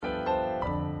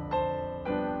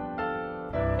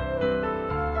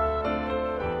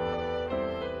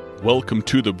Welcome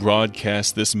to the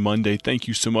broadcast this Monday. Thank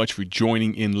you so much for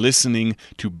joining in, listening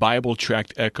to Bible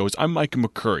Tract Echoes. I'm Micah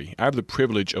McCurry. I have the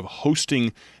privilege of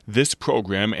hosting this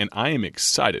program, and I am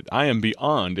excited. I am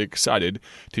beyond excited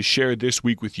to share this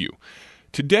week with you.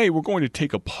 Today, we're going to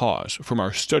take a pause from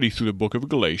our study through the book of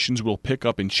Galatians. We'll pick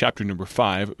up in chapter number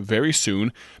 5 very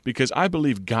soon because I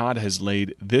believe God has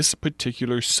laid this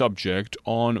particular subject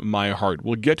on my heart.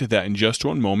 We'll get to that in just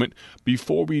one moment.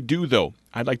 Before we do, though,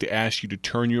 I'd like to ask you to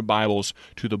turn your Bibles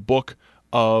to the book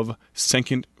of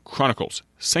 2 Chronicles.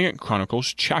 2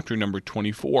 Chronicles, chapter number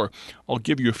 24. I'll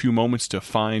give you a few moments to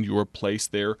find your place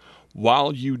there.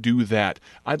 While you do that,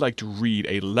 I'd like to read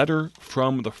a letter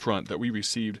from the front that we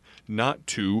received not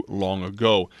too long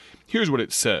ago. Here's what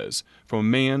it says from a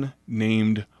man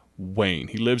named Wayne.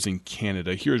 He lives in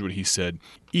Canada. Here's what he said.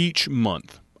 Each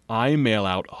month, I mail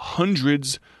out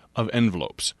hundreds of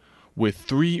envelopes with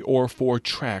 3 or 4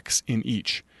 tracts in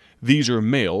each. These are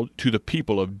mailed to the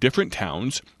people of different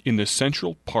towns in the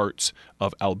central parts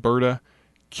of Alberta,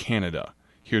 Canada.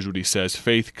 Here's what he says,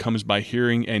 faith comes by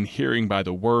hearing, and hearing by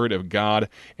the word of God,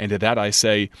 and to that I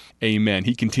say, amen.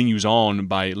 He continues on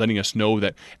by letting us know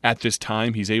that at this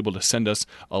time he's able to send us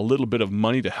a little bit of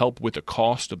money to help with the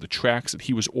cost of the tracts that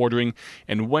he was ordering.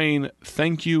 And Wayne,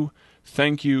 thank you.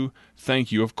 Thank you.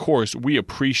 Thank you. Of course, we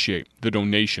appreciate the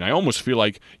donation. I almost feel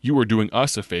like you are doing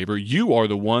us a favor. You are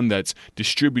the one that's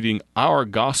distributing our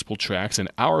gospel tracts and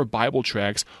our Bible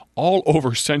tracts all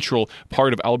over central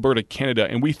part of Alberta, Canada,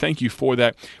 and we thank you for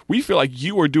that. We feel like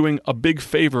you are doing a big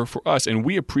favor for us, and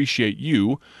we appreciate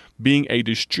you being a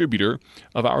distributor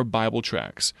of our Bible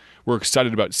tracts. We're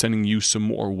excited about sending you some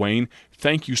more, Wayne.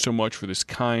 Thank you so much for this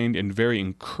kind and very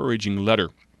encouraging letter.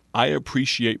 I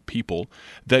appreciate people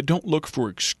that don't look for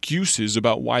excuses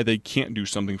about why they can't do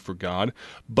something for God,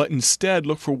 but instead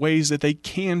look for ways that they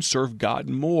can serve God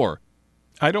more.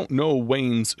 I don't know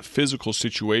Wayne's physical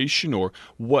situation or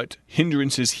what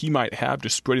hindrances he might have to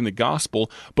spreading the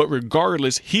gospel, but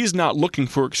regardless, he's not looking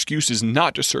for excuses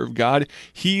not to serve God.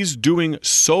 He's doing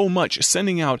so much,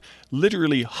 sending out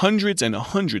literally hundreds and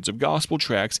hundreds of gospel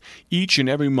tracts each and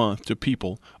every month to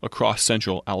people across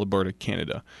central Alberta,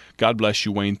 Canada. God bless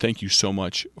you, Wayne. Thank you so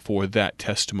much for that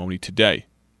testimony today.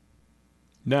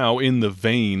 Now, in the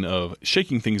vein of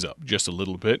shaking things up just a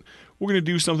little bit, we're going to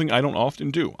do something I don't often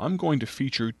do. I'm going to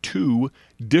feature 2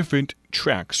 different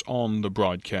tracts on the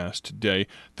broadcast today.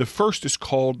 The first is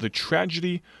called The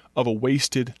Tragedy of a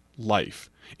Wasted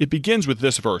Life. It begins with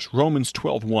this verse, Romans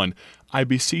 12:1. I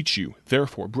beseech you,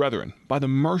 therefore, brethren, by the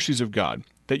mercies of God,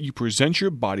 that you present your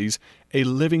bodies a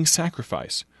living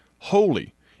sacrifice,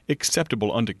 holy,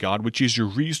 acceptable unto God, which is your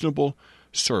reasonable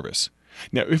service.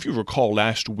 Now, if you recall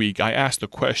last week, I asked the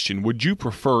question, would you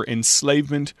prefer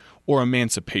enslavement or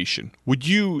emancipation? Would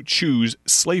you choose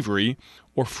slavery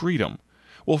or freedom?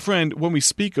 Well, friend, when we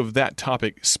speak of that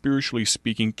topic, spiritually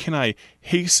speaking, can I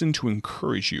hasten to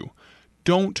encourage you?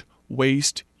 Don't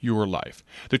waste your life.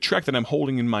 The tract that I'm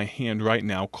holding in my hand right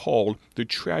now, called The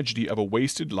Tragedy of a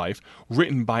Wasted Life,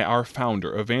 written by our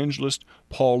founder, evangelist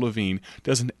Paul Levine,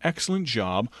 does an excellent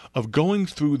job of going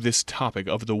through this topic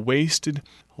of the wasted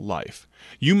life.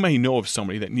 You may know of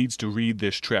somebody that needs to read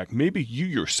this tract. Maybe you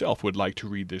yourself would like to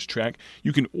read this tract.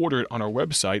 You can order it on our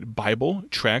website,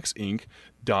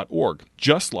 BibleTractsInc.org,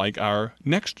 just like our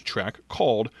next tract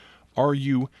called Are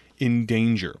You in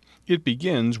Danger? It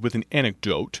begins with an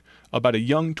anecdote about a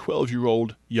young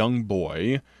 12-year-old young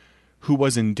boy who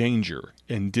was in danger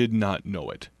and did not know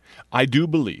it. I do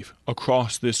believe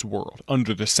across this world,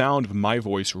 under the sound of my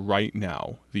voice right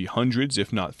now, the hundreds,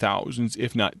 if not thousands,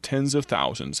 if not tens of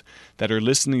thousands that are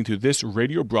listening to this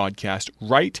radio broadcast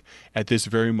right at this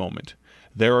very moment,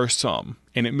 there are some,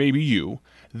 and it may be you,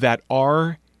 that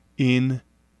are in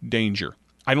danger.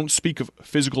 I don't speak of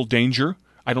physical danger.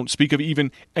 I don't speak of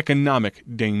even economic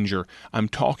danger. I'm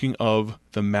talking of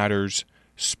the matters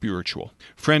spiritual.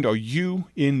 Friend, are you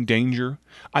in danger?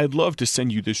 I'd love to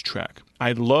send you this tract.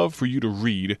 I'd love for you to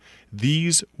read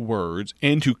these words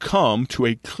and to come to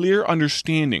a clear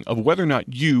understanding of whether or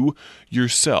not you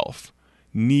yourself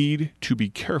need to be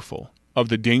careful of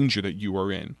the danger that you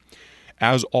are in.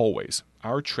 As always,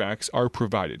 our tracts are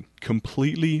provided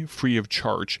completely free of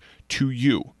charge to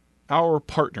you. Our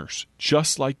partners,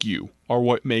 just like you, are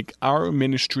what make our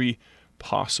ministry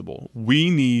possible. We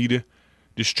need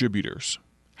distributors.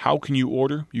 How can you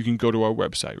order? You can go to our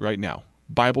website right now,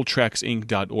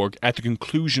 BibleTracksInc.org. At the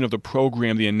conclusion of the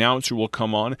program, the announcer will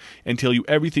come on and tell you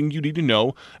everything you need to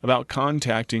know about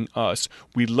contacting us.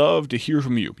 We'd love to hear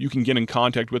from you. You can get in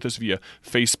contact with us via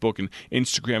Facebook and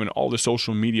Instagram and all the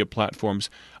social media platforms.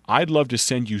 I'd love to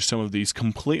send you some of these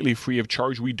completely free of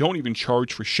charge. We don't even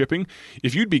charge for shipping.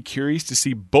 If you'd be curious to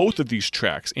see both of these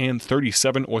tracks and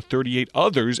 37 or 38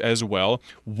 others as well,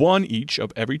 one each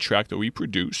of every track that we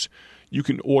produce, you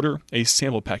can order a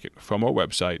sample packet from our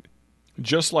website.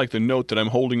 Just like the note that I'm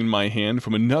holding in my hand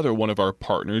from another one of our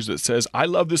partners that says, "I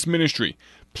love this ministry.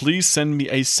 Please send me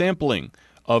a sampling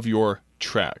of your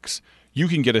tracks." You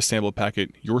can get a sample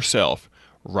packet yourself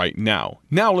right now.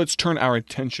 Now let's turn our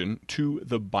attention to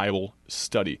the Bible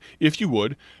study. If you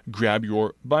would, grab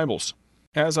your Bibles.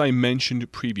 As I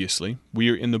mentioned previously, we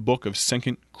are in the book of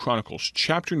 2 Chronicles,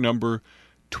 chapter number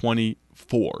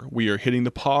 24. We are hitting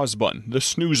the pause button, the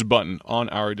snooze button on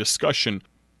our discussion,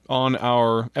 on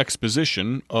our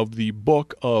exposition of the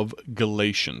book of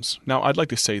Galatians. Now, I'd like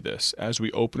to say this as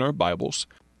we open our Bibles.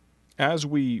 As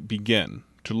we begin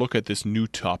to look at this new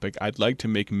topic, I'd like to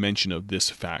make mention of this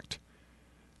fact.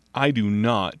 I do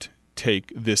not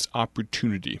take this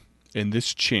opportunity and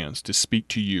this chance to speak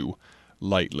to you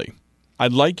lightly.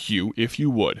 I'd like you, if you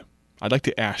would, I'd like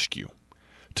to ask you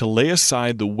to lay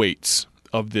aside the weights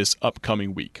of this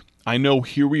upcoming week. I know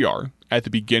here we are at the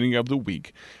beginning of the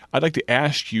week. I'd like to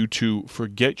ask you to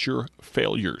forget your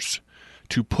failures,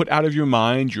 to put out of your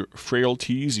mind your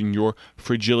frailties and your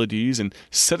fragilities and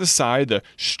set aside the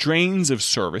strains of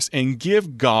service and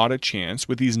give God a chance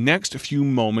with these next few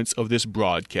moments of this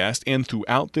broadcast and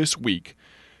throughout this week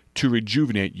to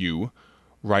rejuvenate you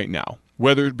right now.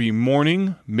 Whether it be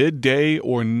morning, midday,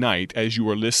 or night as you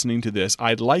are listening to this,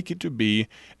 I'd like it to be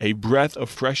a breath of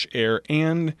fresh air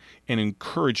and an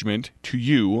encouragement to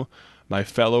you, my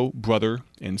fellow brother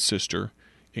and sister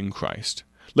in Christ.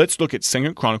 Let's look at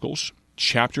 2 Chronicles,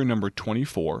 chapter number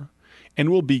 24,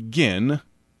 and we'll begin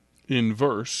in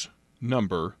verse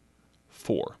number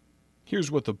 4. Here's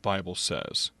what the Bible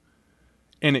says.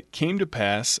 "And it came to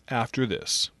pass after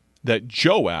this, that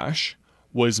Joash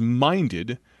was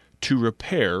minded to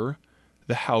repair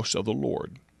the house of the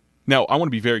Lord." Now, I want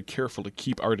to be very careful to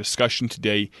keep our discussion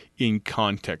today in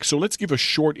context. So let's give a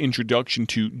short introduction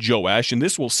to Joash, and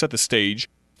this will set the stage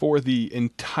for the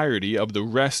entirety of the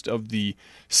rest of the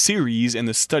series and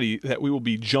the study that we will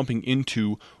be jumping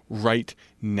into right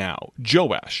now.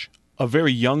 Joash, a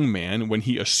very young man when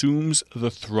he assumes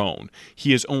the throne.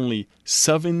 He is only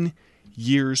 7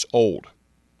 years old.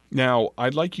 Now,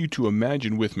 I'd like you to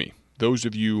imagine with me, those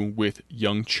of you with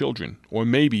young children, or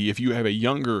maybe if you have a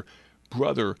younger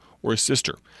brother or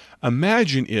sister,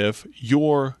 imagine if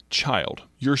your child,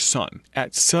 your son,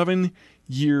 at 7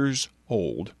 years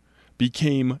old,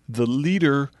 became the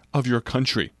leader of your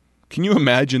country. Can you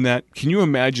imagine that? Can you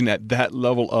imagine at that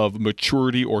level of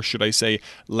maturity, or should I say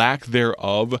lack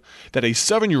thereof, that a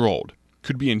 7-year-old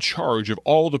could be in charge of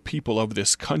all the people of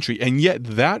this country? And yet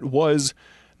that was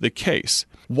the case.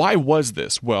 Why was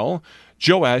this? Well,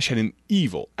 Joash had an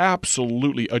evil,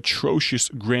 absolutely atrocious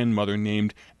grandmother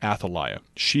named Athaliah.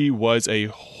 She was a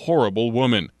horrible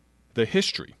woman. The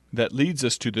history that leads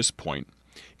us to this point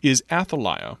is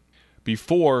Athaliah,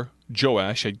 before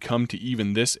Joash had come to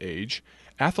even this age,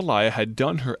 Athaliah had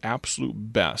done her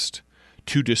absolute best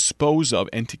to dispose of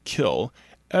and to kill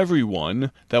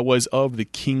everyone that was of the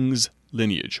king's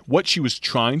lineage. What she was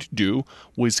trying to do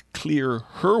was clear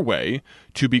her way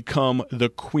to become the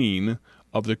queen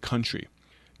of the country.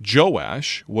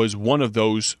 Joash was one of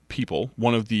those people,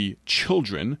 one of the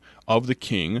children of the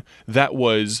king that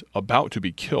was about to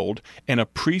be killed, and a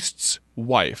priest's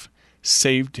wife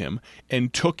saved him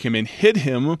and took him and hid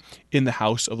him in the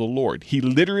house of the Lord. He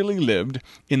literally lived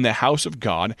in the house of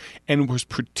God and was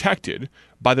protected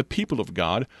by the people of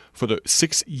God for the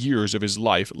 6 years of his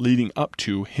life leading up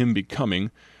to him becoming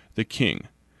the king.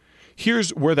 Here's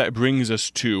where that brings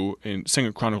us to in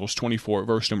 2 Chronicles 24,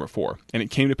 verse number 4. "And it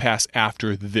came to pass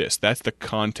after this," that's the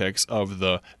context of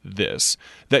the this,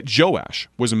 "that Joash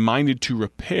was minded to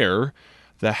repair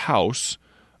the house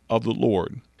of the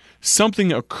Lord."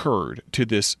 Something occurred to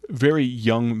this very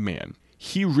young man.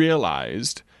 He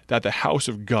realized that the house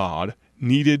of God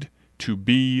needed to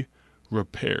be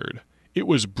repaired. It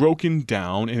was broken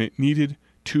down and it needed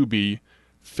to be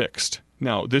fixed.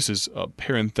 Now, this is a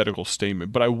parenthetical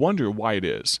statement, but I wonder why it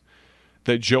is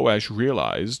that Joash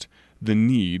realized the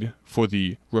need for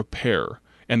the repair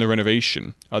and the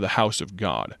renovation of the house of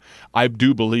God. I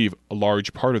do believe a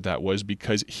large part of that was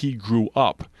because he grew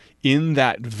up in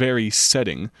that very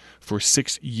setting for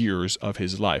 6 years of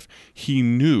his life. He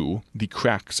knew the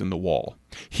cracks in the wall.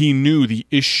 He knew the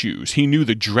issues. He knew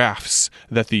the drafts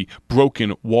that the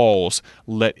broken walls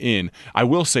let in. I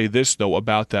will say this, though,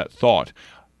 about that thought.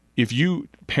 If you,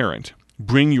 parent,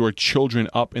 bring your children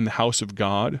up in the house of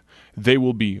God, they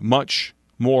will be much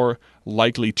more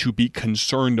likely to be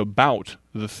concerned about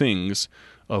the things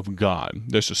of God.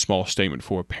 This is a small statement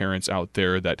for parents out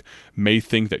there that may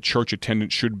think that church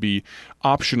attendance should be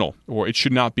optional or it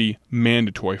should not be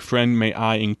mandatory. Friend, may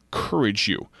I encourage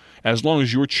you, as long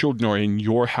as your children are in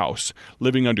your house,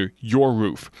 living under your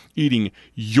roof, eating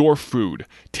your food,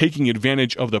 taking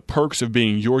advantage of the perks of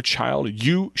being your child,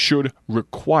 you should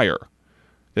require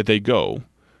that they go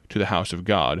to the house of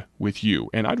God with you.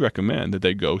 And I'd recommend that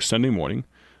they go Sunday morning,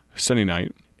 Sunday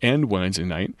night, and Wednesday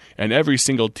night, and every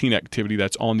single teen activity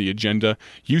that's on the agenda,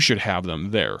 you should have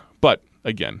them there. But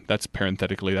again, that's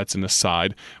parenthetically, that's an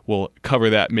aside. We'll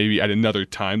cover that maybe at another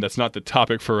time. That's not the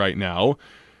topic for right now.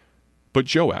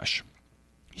 But Joash,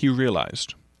 he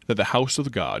realized that the house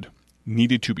of God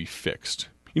needed to be fixed.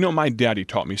 You know, my daddy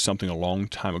taught me something a long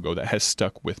time ago that has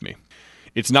stuck with me.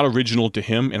 It's not original to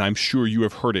him, and I'm sure you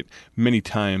have heard it many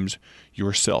times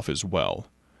yourself as well.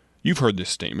 You've heard this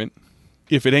statement: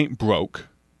 if it ain't broke,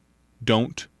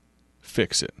 don't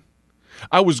fix it.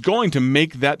 I was going to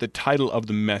make that the title of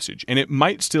the message, and it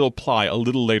might still apply a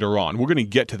little later on. We're going to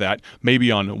get to that maybe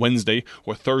on Wednesday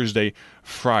or Thursday,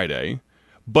 Friday.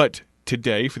 But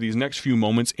today, for these next few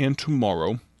moments and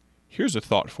tomorrow, here's a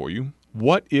thought for you.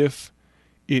 What if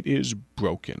it is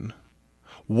broken?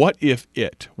 What if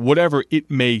it, whatever it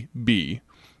may be,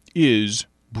 is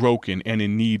broken and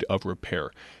in need of repair?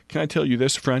 Can I tell you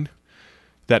this, friend?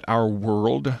 That our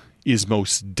world is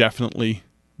most definitely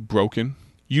broken.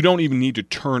 You don't even need to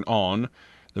turn on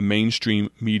the mainstream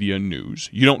media news.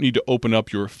 You don't need to open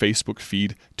up your Facebook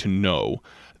feed to know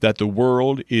that the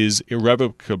world is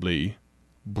irrevocably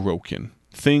broken.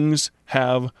 Things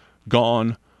have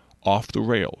gone off the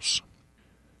rails.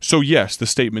 So yes, the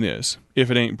statement is, if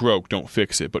it ain't broke, don't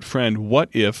fix it. But friend, what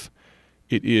if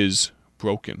it is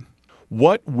broken?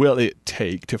 What will it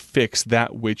take to fix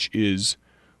that which is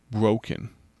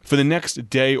broken? For the next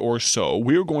day or so,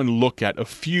 we're going to look at a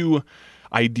few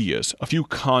ideas, a few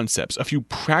concepts, a few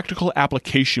practical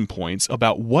application points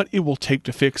about what it will take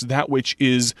to fix that which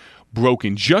is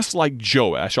broken. Just like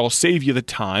Joash, I'll save you the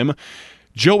time.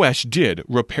 Joash did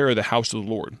repair the house of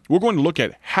the Lord. We're going to look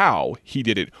at how he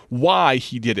did it, why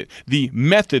he did it, the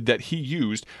method that he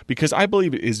used, because I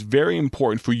believe it is very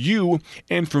important for you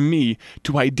and for me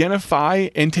to identify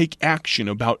and take action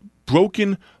about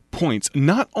broken points,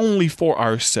 not only for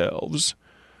ourselves,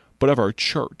 but of our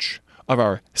church, of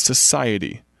our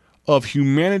society, of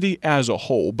humanity as a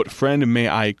whole. But friend, may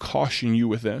I caution you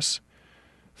with this: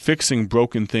 fixing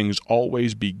broken things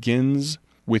always begins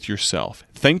with yourself.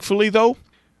 Thankfully, though,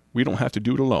 we don't have to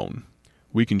do it alone.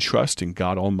 We can trust in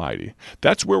God Almighty.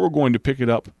 That's where we're going to pick it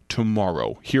up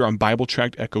tomorrow here on Bible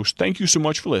Tract Echoes. Thank you so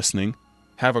much for listening.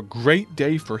 Have a great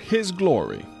day for His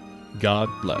glory. God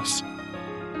bless.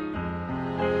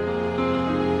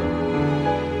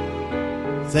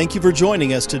 Thank you for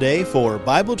joining us today for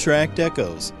Bible Tract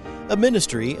Echoes, a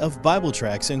ministry of Bible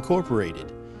Tracts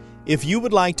Incorporated. If you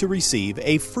would like to receive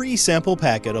a free sample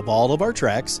packet of all of our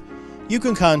tracts, you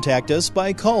can contact us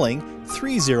by calling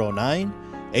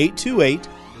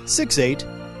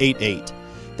 309-828-6888.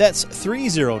 That's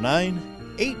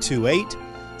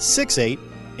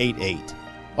 309-828-6888.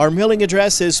 Our mailing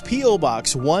address is P.O.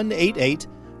 Box 188,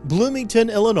 Bloomington,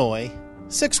 Illinois,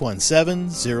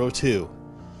 61702.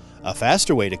 A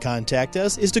faster way to contact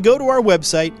us is to go to our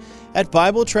website at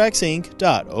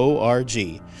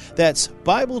BibleTractsInc.org. That's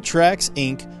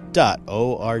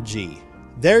BibleTractsInc.org.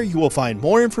 There you will find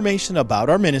more information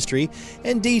about our ministry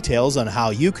and details on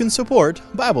how you can support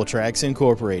Bible Tracts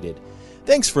Incorporated.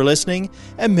 Thanks for listening,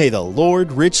 and may the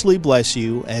Lord richly bless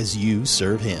you as you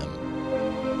serve Him.